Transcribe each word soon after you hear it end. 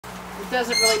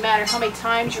doesn't really matter how many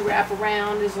times you wrap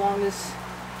around as long as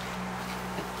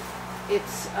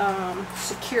it's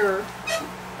secure.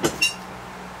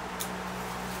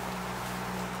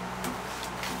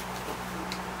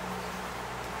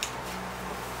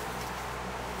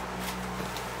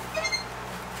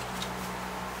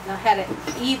 I had an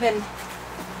even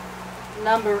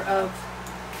number of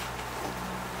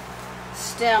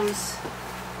stems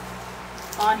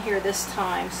on here this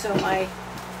time, so my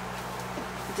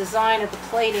design of the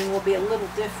plating will be a little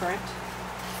different.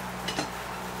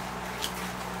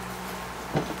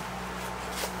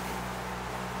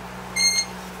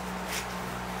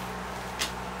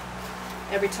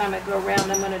 Every time I go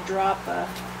around, I'm going to drop a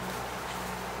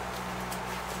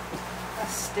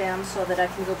stem so that I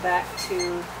can go back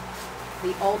to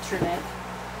the alternate.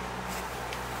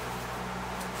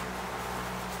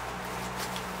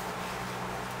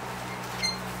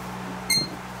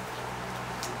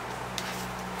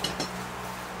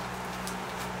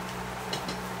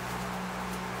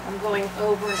 I'm going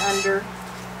over and under,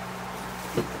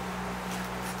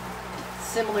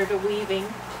 similar to weaving.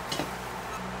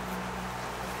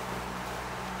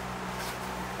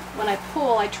 When I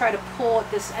pull, I try to pull at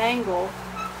this angle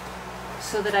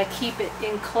so that I keep it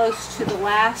in close to the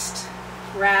last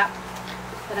wrap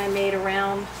that I made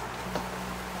around.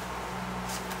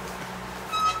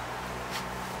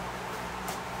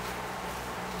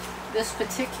 This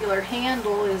particular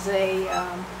handle is a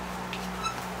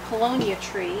Colonia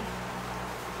tree,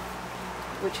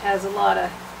 which has a lot of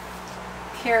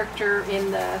character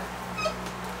in the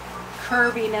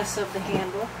curviness of the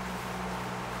handle.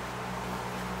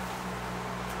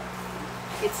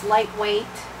 It's lightweight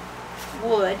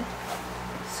wood,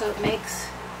 so it makes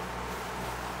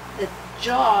the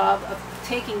job of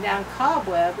taking down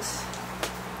cobwebs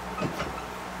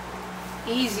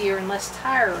easier and less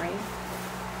tiring.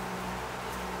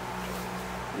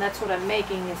 And that's what I'm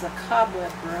making, is a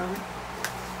cobweb broom.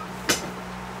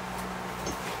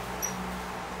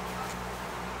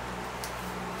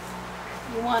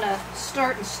 You want to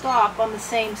start and stop on the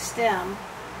same stem.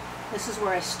 This is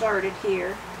where I started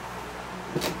here.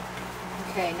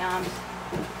 Okay, now I'm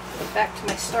back to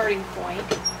my starting point,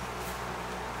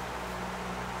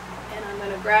 and I'm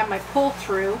going to grab my pull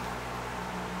through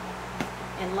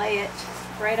and lay it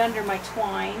right under my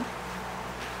twine,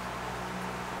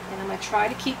 and I'm going to try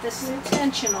to keep this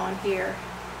tension on here.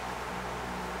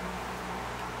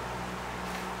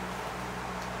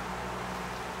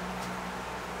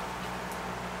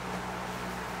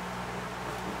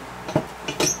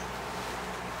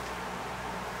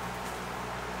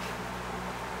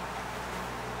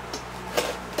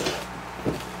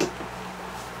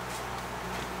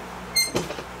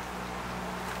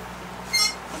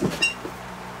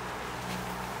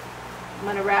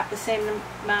 I'm going to wrap the same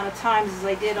amount of times as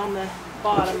I did on the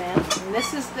bottom end. And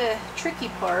this is the tricky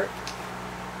part,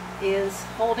 is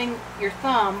holding your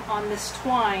thumb on this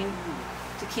twine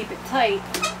to keep it tight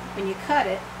when you cut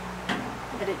it,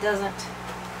 that it doesn't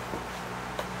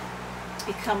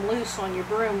become loose on your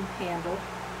broom handle.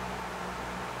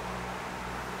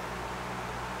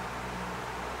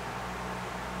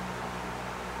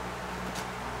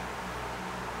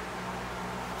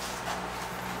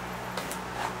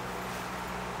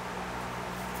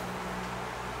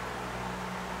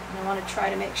 I want to try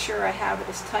to make sure I have it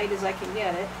as tight as I can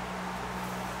get it.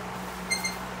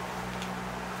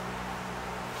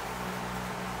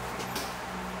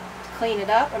 To clean it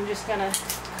up, I'm just going to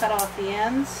cut off the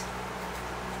ends.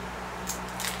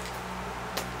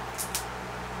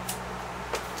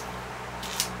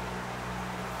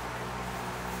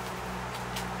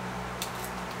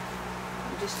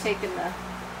 I'm just taking the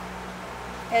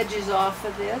edges off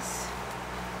of this.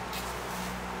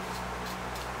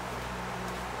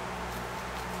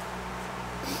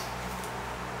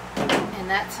 And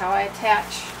that's how I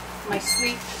attach my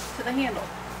sweep to the handle.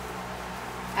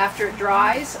 After it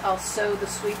dries, I'll sew the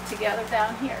sweep together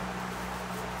down here.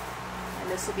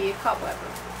 And this will be a cobwebber.